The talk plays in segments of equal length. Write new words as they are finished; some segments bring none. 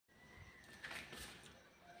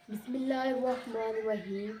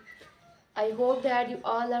Bismillahirrahmanirrahim. I hope that you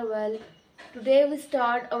all are well. Today we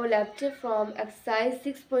start our lecture from exercise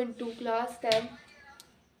 6.2 class 10.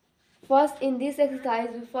 First, in this exercise,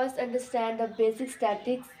 we first understand the basic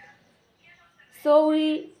statistics. So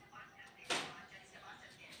we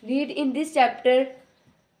read in this chapter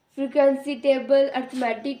frequency table,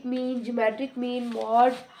 arithmetic mean, geometric mean,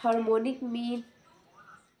 mode, harmonic mean,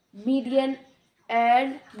 median,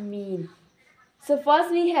 and mean. So first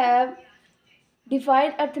we have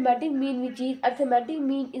define arithmetic mean, which is arithmetic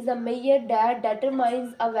mean is a measure that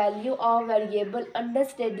determines a value of variable under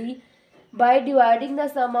study by dividing the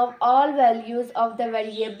sum of all values of the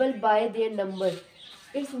variable by their number.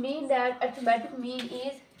 It means that arithmetic mean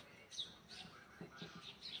is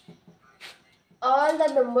all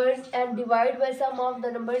the numbers and divide by sum of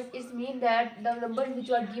the numbers. It means that the numbers which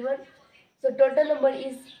are given. So total number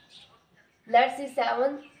is, let's say,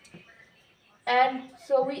 7, and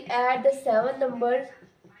so we add the 7 numbers,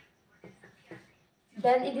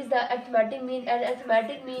 then it is the arithmetic mean, and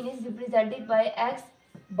arithmetic mean is represented by x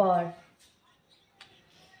bar.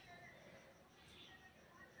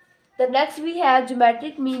 The next we have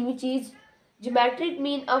geometric mean, which is geometric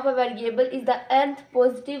mean of a variable is the nth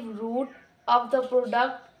positive root of the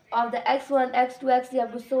product of the x1, x2, x3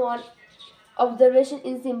 up to so on. Observation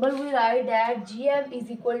in symbol, we write that gm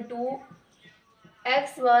is equal to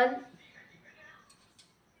x1,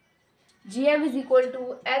 gm is equal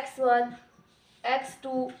to x1,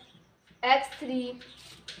 x2, x3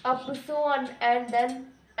 up to so on, and then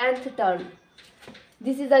nth term.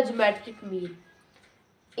 This is the geometric mean.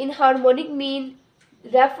 In harmonic mean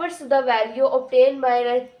refers to the value obtained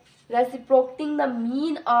by reciprocating the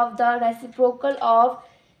mean of the reciprocal of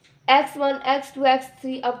x1, x2,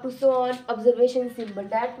 x3 up to so on. Observation symbol.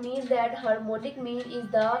 That means that harmonic mean is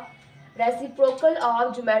the reciprocal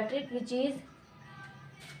of geometric, which is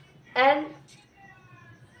n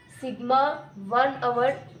sigma 1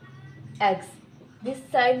 over x. This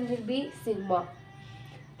sign will be sigma.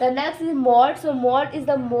 The next is mode. So mode is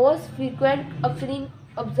the most frequent occurring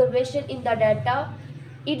observation in the data.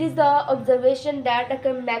 It is the observation that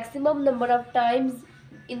occurs maximum number of times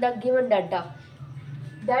in the given data.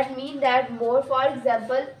 That means that mode, for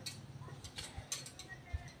example,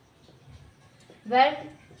 when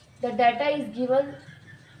the data is given,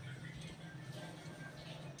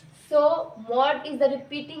 so mode is the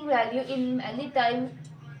repeating value in many times.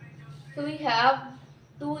 So we have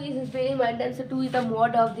 2 is very important, so 2 is the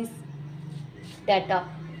mode of this data.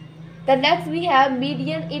 The next we have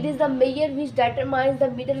median. It is the measure which determines the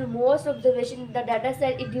middlemost observation in the data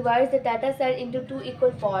set. It divides the data set into 2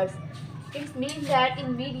 equal parts. It means that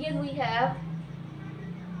in median we have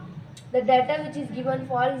the data which is given,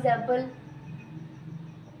 for example.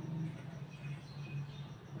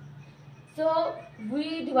 So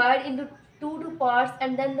we divide into two parts,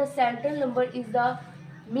 and then the central number is the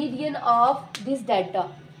median of this data.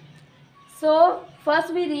 So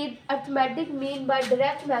first we read arithmetic mean by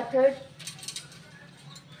direct method.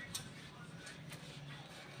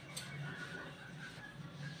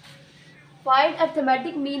 Find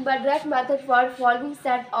arithmetic mean by direct method for following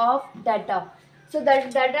set of data. So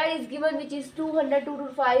that data is given, which is 200,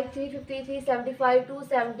 225, 350, 375,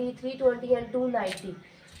 270, 320 and 290.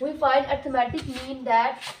 We find arithmetic mean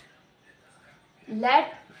that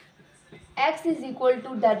let x is equal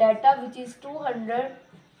to the data, which is 200,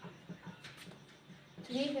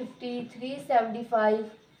 350, 375,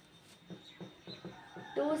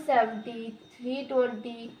 270,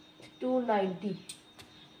 320, 290.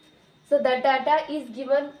 So the data is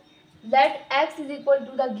given, let x is equal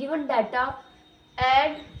to the given data,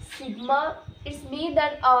 and sigma, it means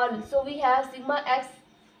that all. So we have sigma x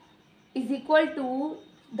is equal to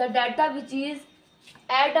the data which is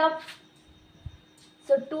add up.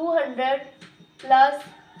 So 200 plus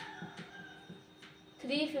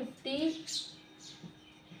 350,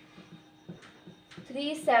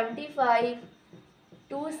 375,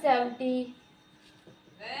 270,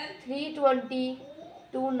 320,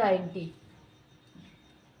 290.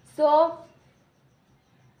 So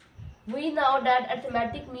we know that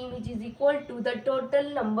arithmetic mean, which is equal to the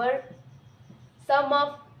total number sum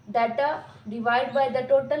of data divided by the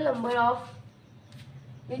total number of,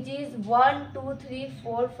 which is 1, 2, 3,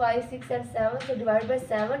 4, 5, 6 and 7. So divided by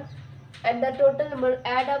 7, and the total number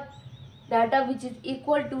add up data, which is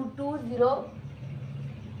equal to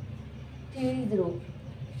 2030.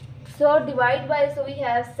 So divide by, so we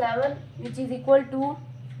have 7, which is equal to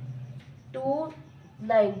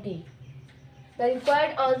 290. The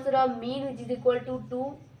required answer of mean, which is equal to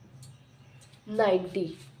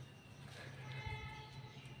 290.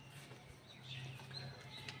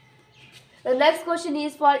 The next question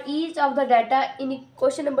is for each of the data in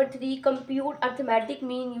question number 3, compute arithmetic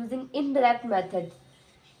mean using indirect method.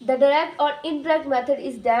 The direct or indirect method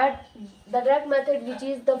is that the direct method, which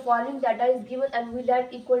is the following data is given and we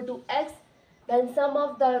let equal to x, then sum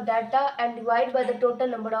of the data and divide by the total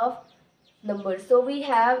number of numbers. So we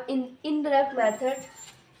have in indirect method,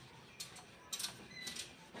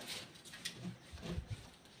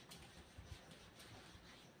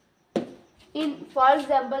 for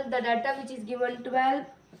example, the data which is given 12,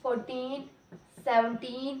 14,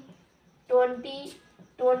 17, 20,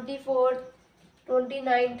 24,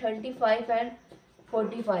 29, 35 and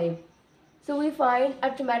 45. So we find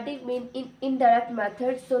arithmetic mean in indirect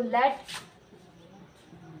method. So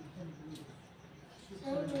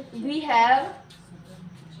we have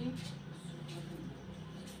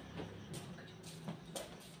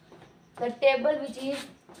the table which is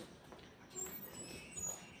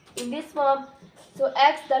in this form. So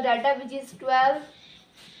x, the data which is 12,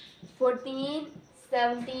 14,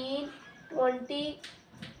 17, 20,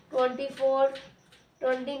 24,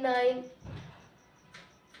 29,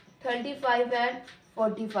 35 and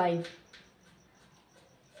 45.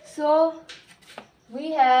 So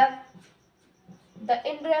we have the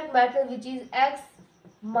indirect method which is x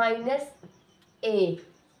minus a.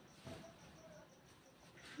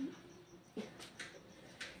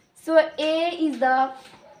 So a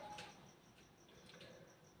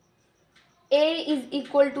is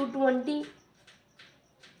equal to 20.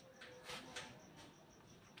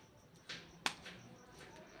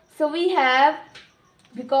 So we have,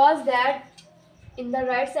 because that in the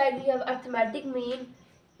right side we have arithmetic mean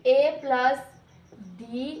a plus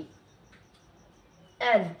d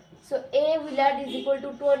n. So a will add is equal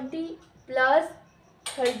to 20 plus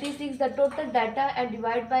 36, the total data, and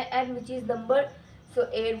divide by n, which is number. So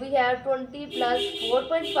here we have 20 plus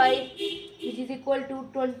 4.5, which is equal to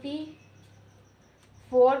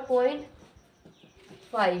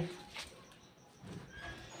 24.5.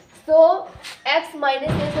 So x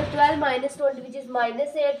minus a, so 12 minus 20, which is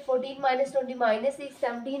minus 8, 14 minus 20 minus 6,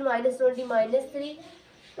 17 minus 20 minus 3,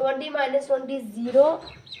 20 minus 20 is 0,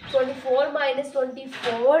 24 minus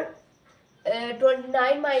 24,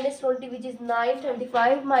 29 minus 20, which is 9,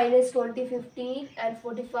 35 minus 20, 15, and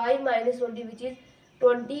 45 minus 20, which is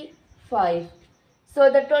 25. So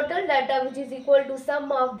the total data which is equal to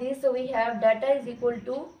sum of these, so we have data is equal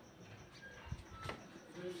to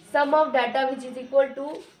sum of data which is equal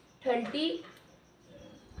to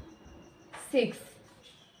 36.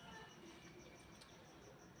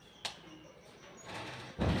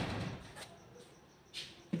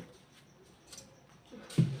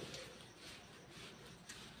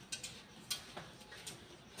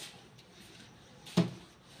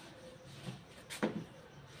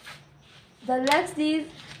 The next is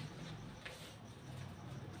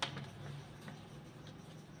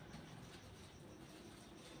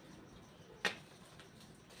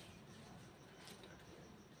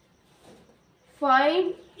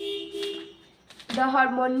find the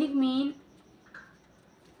harmonic mean,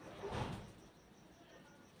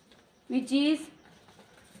 which is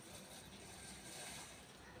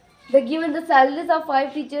the given the salaries of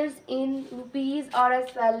 5 teachers in rupees are as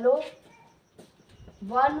follow: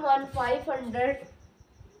 1,500,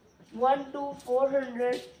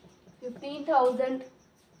 1,400, 15,000,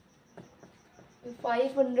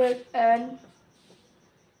 500 and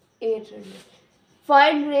 800.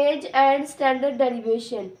 Find range and standard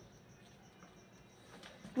deviation.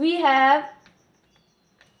 We have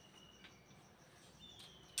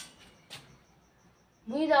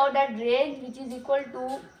that range which is equal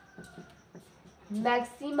to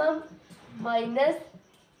maximum minus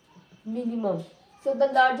minimum. So the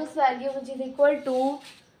largest value which is equal to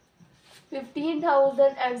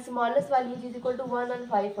 15,000 and smallest value which is equal to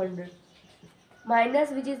 1,500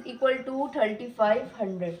 minus which is equal to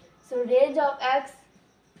 3,500. So range of x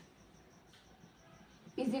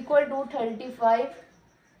is equal to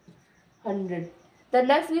 3,500. The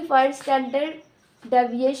next we find standard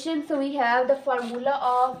deviation. So we have the formula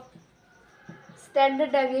of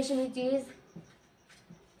standard deviation, which is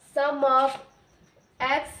sum of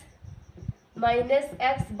x minus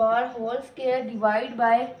x bar whole square divided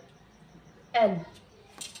by n.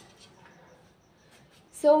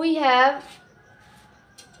 So we have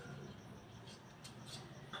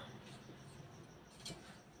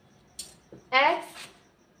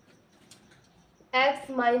x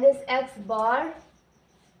minus x bar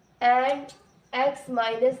and x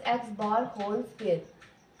minus x bar whole square.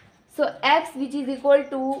 So x, which is equal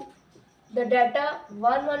to the data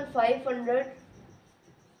 1,500,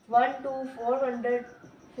 1,400,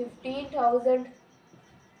 15,000,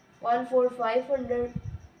 1,4,500,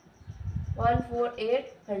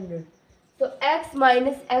 14800. So x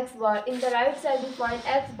minus x bar. In the right side we find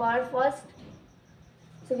x bar first.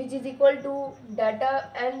 So which is equal to data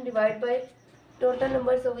n divided by total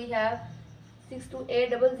number. So we have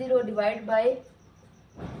 62800 divided by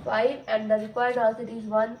 5 and the required answer is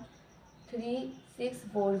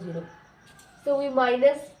 13640. So we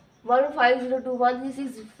minus 150 to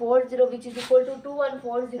 13640 which is equal to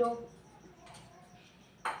 2140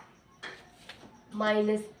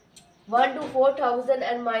 minus 1 to 4000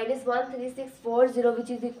 and minus 13640 which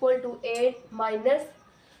is equal to 8 minus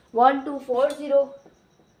 1240.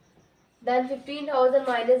 Then 15,000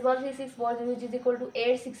 minus 13640 which is equal to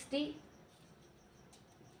 860.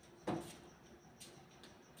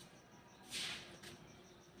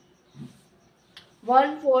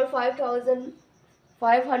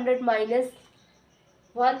 145,500 minus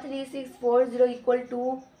 13640 equal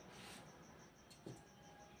to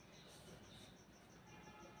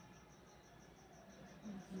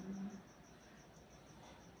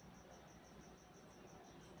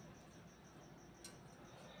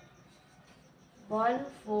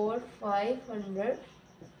 14500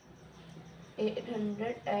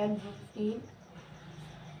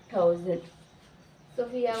 815,000. So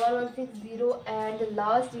we have 1160 and the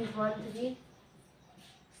last is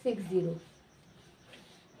 1360.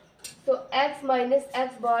 So x minus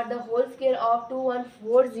x bar the whole square of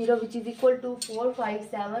 2140 which is equal to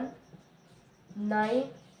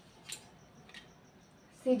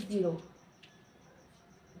 457960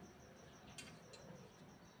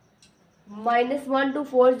 minus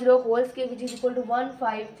 1240 whole square which is equal to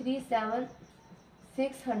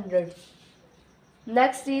 1537600.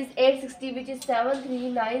 Next is 860 which is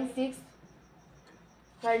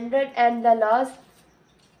 739,600 and the last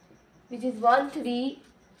which is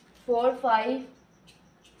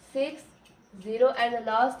 134,560 and the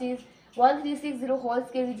last is 1360 whole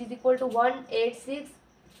square which is equal to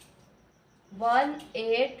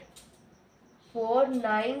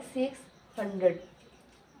 184,960.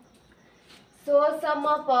 So sum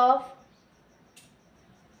up of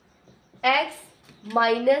x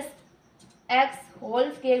minus x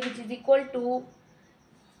whole square which is equal to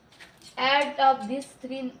add up these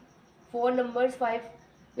four numbers 5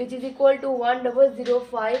 which is equal to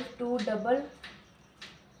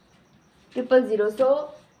 100520000.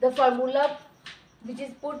 So the formula which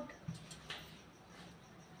is put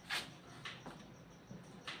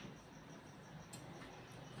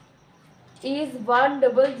is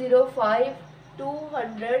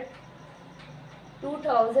 1005200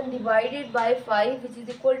 divided by 5 which is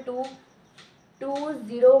equal to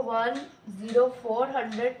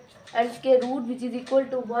 2010400 and square root which is equal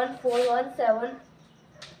to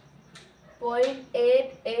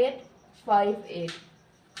 1417.8858.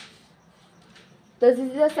 So this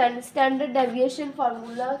is the standard deviation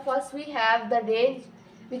formula. First we have the range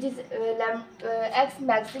which is x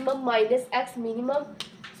maximum minus x minimum.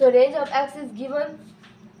 So range of x is given.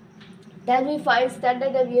 Then we find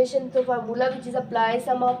standard deviation. So formula which is apply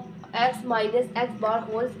sum of x minus x bar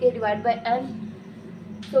whole square divided by n.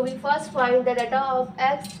 So we first find the data of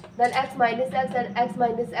x, then x minus x and x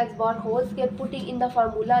minus x bar whole square, putting in the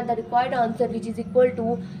formula and the required answer which is equal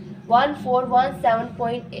to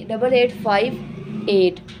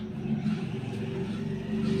 1417.8858.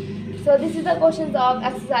 So this is the questions of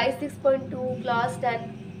exercise 6.2 class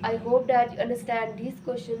 10. I hope that you understand these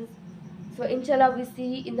questions. So inshallah we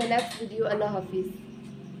see in the next video. Allah Hafiz.